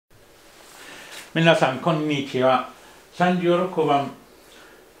皆さんこんにちは。36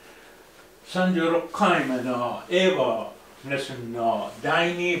回目の英語レッスンの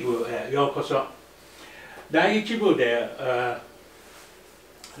第2部へようこそ。第1部で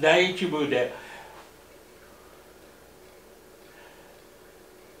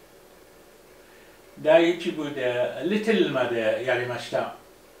little までやりました。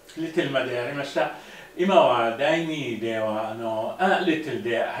今は第2ではa little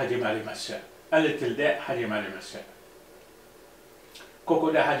で始まります。こ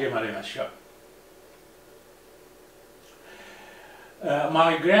こで始まりましょう。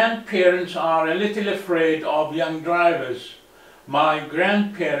My grandparents are a little afraid of young drivers.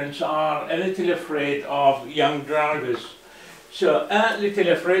 So, a little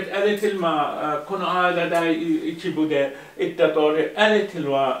afraid, a little この間第一部で言った通り、a little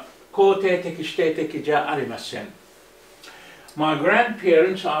は肯定的否定的じゃありません。My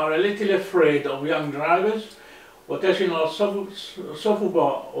grandparents are a little afraid of young drivers. 私の祖父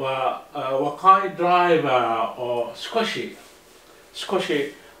母は若いドライバーを少し恐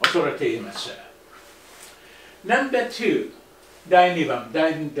れています。Number 2、第2番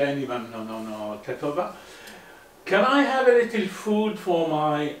の例えば、Can I have a little food for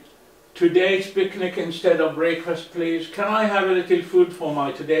my today's picnic instead of breakfast, please? Can I have a little food for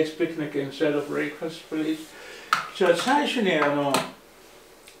my today's picnic instead of breakfast, please? じゃあ最初に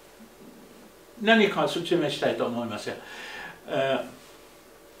何か説明したいと思います。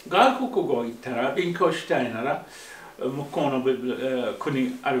外国語行ったら勉強したいなら向こうの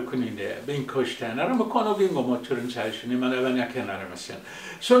ある国で勉強したいなら向こうの言語をもちろん最初に学ばなきゃなりません。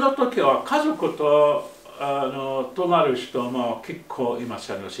その時は家族と泊まる人も結構いま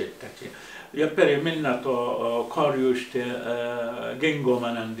す、生徒たち。やっぱりみんなと交流して言語を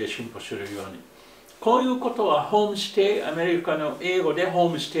学んで進歩するように。こういうことはホームステイ、アメリカの英語でホ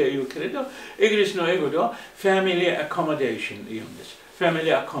ームステイ言うけれど、イギリスの英語ではファミリーアコモデーションと言うん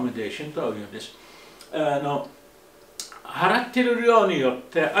です。払っている量によっ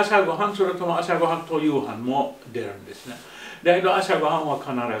て朝ごはん、それとも朝ごはんと夕飯も出るんですね。だけど朝ごはんは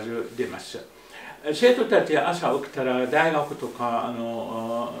必ず出ます。生徒たちは朝起きたら大学とか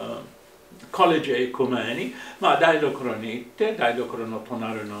コレッジへ行く前に、台所に行って台所の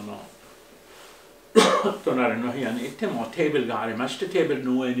隣の部屋に行ってもテーブルがありまして、テーブル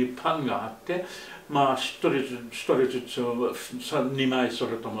の上にパンがあって、一人ずつ2枚そ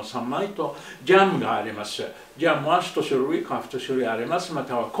れとも3枚とジャムがあります。ジャムは1種類か2種類あります。ま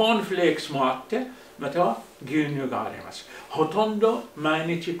たはコーンフレークスもあって、または牛乳があります。ほとんど毎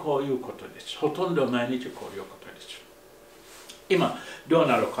日こういうことです。今どう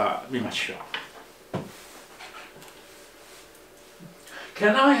なるか見ましょう。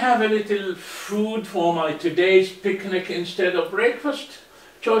Can I have a little food for my today's picnic instead of breakfast?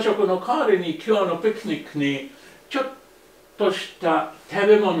 朝食の代わりに今日のピクニックにちょっとした食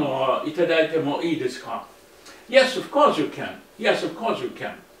べ物をいただいてもいいですか？ Yes, of course you can.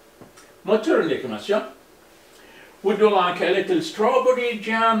 もちろんできますよ。Would you like a little strawberry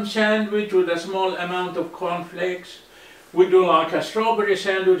jam sandwich with a small amount of cornflakes? Would you like a strawberry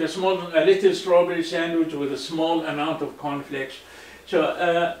sandwich, a little strawberry sandwich with a small amount of cornflakes? So,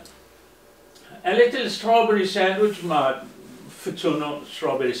 a little strawberry sandwich, 普通のスト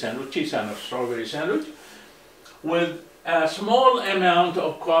ロベリーサンドイッチ、小さなストロベリーサンドイッチ with a small amount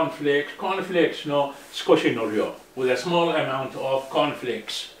of cornflakes の少しの量 with a small amount of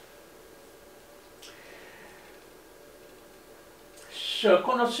cornflakes。 So,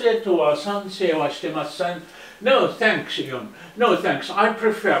 この生徒は賛成はしてません。No thanks, No thanks, I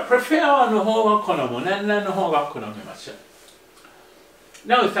prefer の方が好む、何々の方が好みます。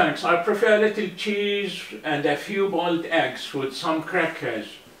No thanks, I prefer a little cheese and a few boiled eggs with some crackers.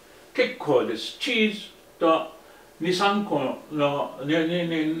 結構です。チーズと2、3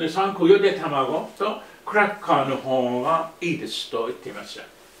個ゆで卵とクラッカーの方がいいですと言っています。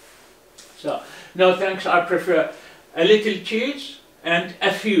So, no thanks, I prefer a little cheese and a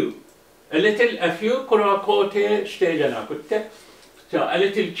few. A few, これは肯定してじゃなくて、So, a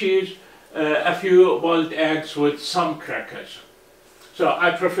little cheese, a few boiled eggs with some crackers. So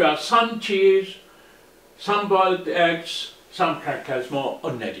I prefer some cheese, some boiled eggs, some crackers も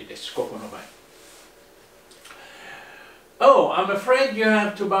同じです、ここの場合。Oh, I'm afraid you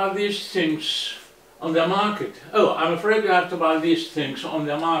have to buy these things on the market.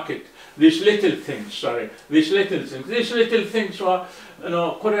 These little things は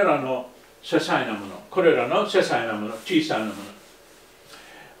これらの小さなもの、小さなもの。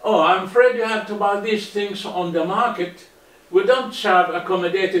Oh, I'm afraid you have to buy these things on the market.We don't have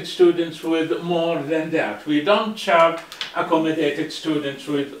accommodated students with more than that.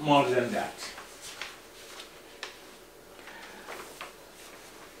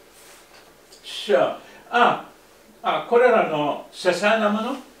 これらの些細なも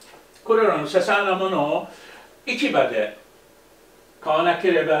の、これらの些細なものを市場で買わな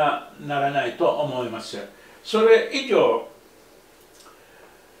ければならないと思います。それ以上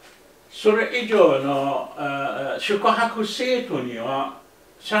の宿泊生徒には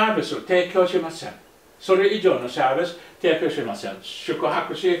サービスを提供しません。それ以上のサービスを提供しません。宿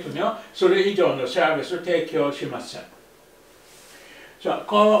泊生徒にはそれ以上のサービスを提供しません。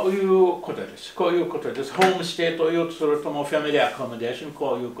こういうことです。こういうことです。ホームステイというと、それともファミリーアコモデーション、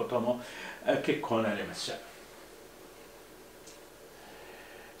こういうことも結構なります。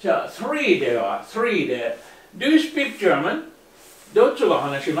じゃあ、3では、3で、Do you speak German? どっちが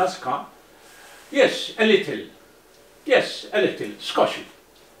話しますか？ Yes, a little. Yes, a little. 少し。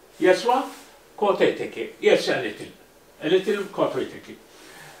Yes は肯定的。Yes, a little. A little 肯定的。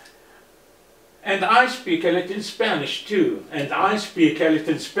And I speak a little Spanish too. And I speak a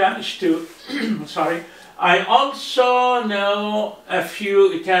little Spanish too. Sorry. I also know a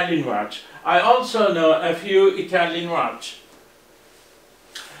few Italian words. I also know a few Italian words.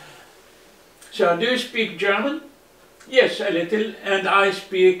 So, do you speak German? Yes, a little. And I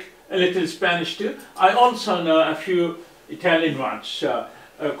speak a little Spanish too. I also know a few Italian words. So,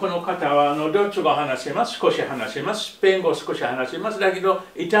 この方はドイツ語を話せます。少し話せます。スペイン語を少し話せます。だけど、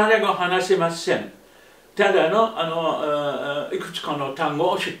イタリア語を話せません。ただいくつかの単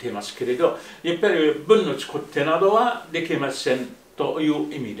語を知っていますけれど、やっぱり文の作ってなどはできませんとい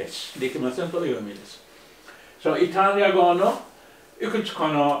う意味です。できませんという意味です。イタリア語のいくつか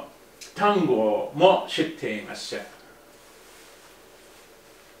の単語も知っています。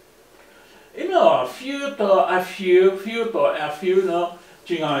今は few と a few と a few の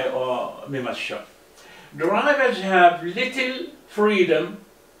違いを見ましょう。Drivers have little freedom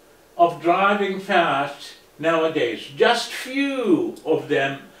of driving fast nowadays. Just few of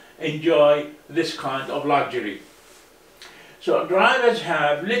them enjoy this kind of luxury. So drivers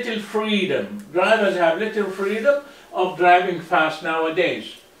have little freedom. Drivers have little freedom of driving fast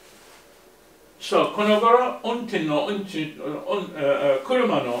nowadays. この頃、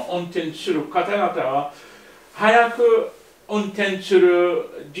車の運転する方々は、早く運転する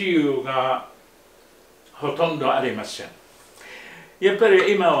自由がほとんどありません。やっぱ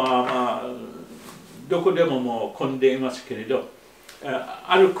り今は、どこでももう混んでいますけれど、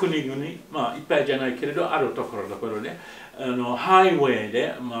ある国々、いっぱいじゃないけれど、あるところで、ハイウェイ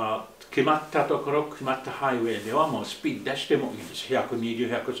で、決まったところ、決まったハイウェイではもうスピード出してもいいです。120、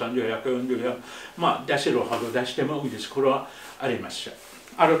130、140、出せるほど出してもいいです。これはあります。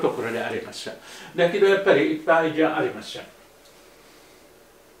あるところであります。だけどやっぱりいっぱいじゃありません。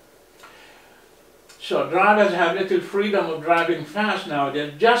So drivers have little freedom of driving fast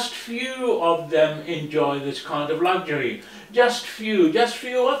nowadays. Just few of them enjoy this kind of luxury. Just few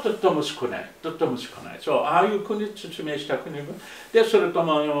はとっても少ない。とっても少ない。ああいう国、説明した国で、それと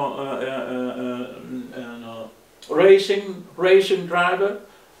もレーシングドライバー、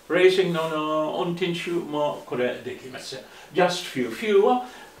レーシングの運転手もこれできます。Just few は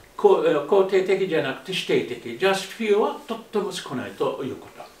肯定的じゃなくて否定的。Just few はとっても少ないというこ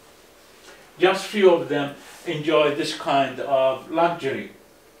と。Just few of them enjoy this kind of luxury.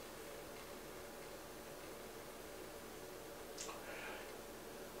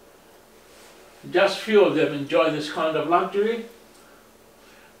 Just few of them enjoy this kind of luxury.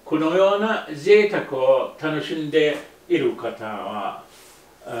 このような贅沢を楽しんでいる方は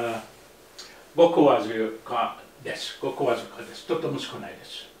ごくわずかです。ごくわずかです。とても少ないで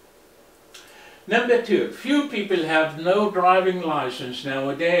す。Number 2, few people have no driving license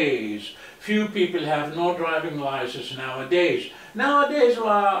nowadays. Few people have no driving license nowadays. Nowadays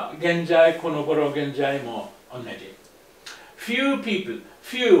は現在、この頃現在も同じ。Few people,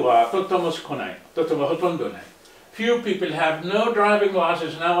 few はとても少ない。とてもほとんどない。Few people have no driving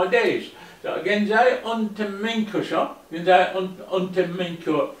license nowadays. 現在、運転免許証、現在運転免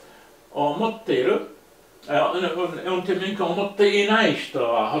許を持っている、運転免許を持っていない人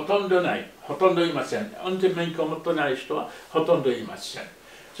はほとんどない。ほとんどいません。運転免許を持っていない人はほとんどいません。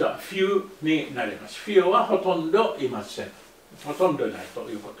few になります。few はほとんどいません。ほとんどないと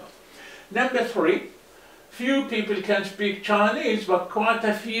いうこと。Number 3, few people can speak Chinese, but quite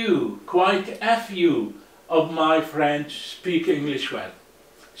a few of my friends speak English well.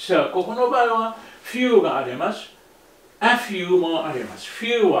 ここの場合は few があります。a few もあります。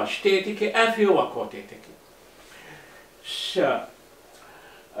few は否定的、a few は肯定的。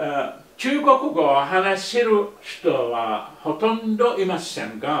中国語を話せる人はほとんどいませ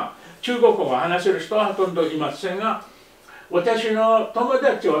んが、中国語を話せる人はほとんどいませんが、私の友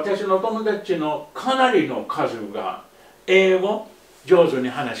達のかなりの数が英語を上手に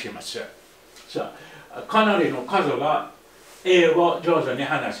話します。かなりの数が英語を上手に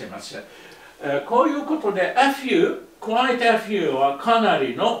話せます。こういうことで a few, quite a few はかな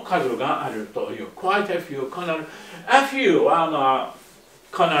りの数があるという。quite a few かなり。a few は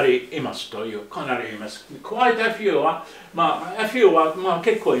かなりいますという。かなりいます。quite a few はa few は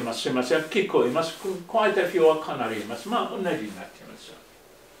結構います。すみません。結構います。quite a few はかなりいます。同じになっています。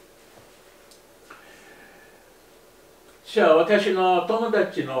私の友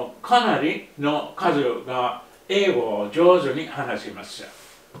達のかなりの数が英語を上手に話します。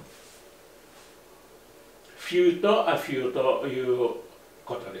few と a few という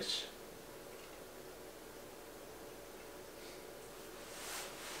ことです。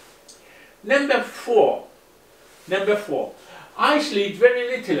Number four. I sleep very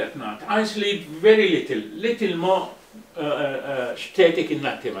little at night. I sleep very little. Little も否定的に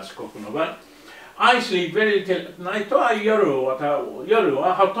なっています、ここの場合。I sleep very little at night は夜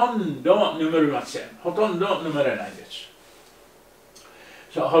はほとんど眠れません。ほとんど眠れないです。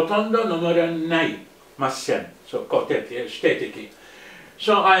ほとんど眠れないません。肯定的、否定的。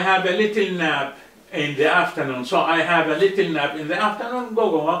So I have a little nap in the afternoon. So I have a little nap in the afternoon.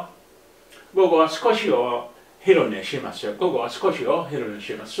 午後は少しを昼寝します。午後は少しを昼寝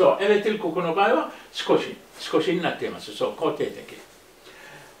します。a little ここの場合は少しになっています。肯定的。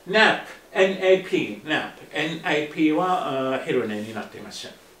nap NAP, NAP は昼寝になっています。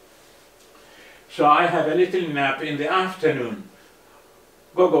So I have a little nap in the afternoon.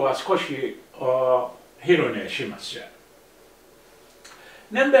 午後は少し昼寝します。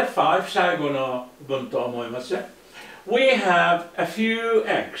Number 5、最後の文と思います。We have a few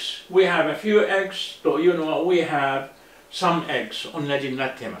eggs. We have a few eggs というのは We have some eggs 同じにな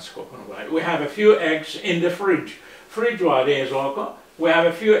っています。ここの場合。We have a few eggs in the fridge. フリッジは冷蔵庫。We have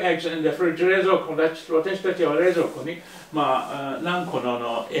a few eggs in the fridge. 冷蔵庫私たちは冷蔵庫に何個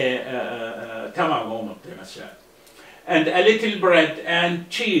の卵を持っています。And a little bread and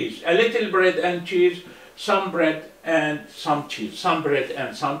cheese. A little bread and cheese. Some bread and some cheese. Some bread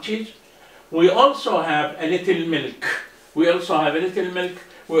and some cheese. We also have a little milk. We also have a little milk.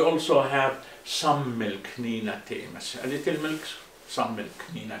 We also have some milk になっています。A little milk, some milk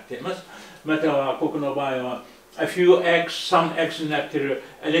になっています。またはここの場合はA few eggs, some eggs になっている。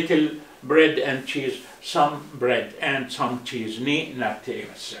A little bread and cheese, some bread and some cheese になってい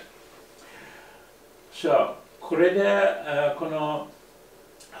ます。これでこの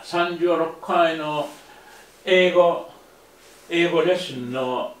36回の英語レッスン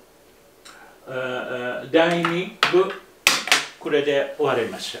の第2部、これで終わり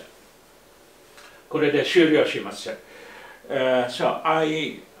ます。これで終了します。So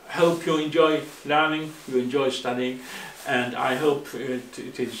I hope you enjoy learning, you enjoy studying, and I hope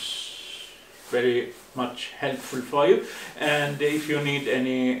it is very much helpful for you. And if you need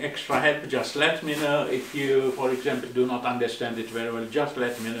any extra help, just let me know. If you, for example, do not understand it very well, just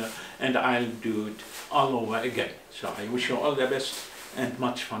let me know, and I'll do it all over again. So I wish you all the best and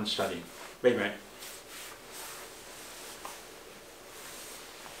much fun studying. Bye bye.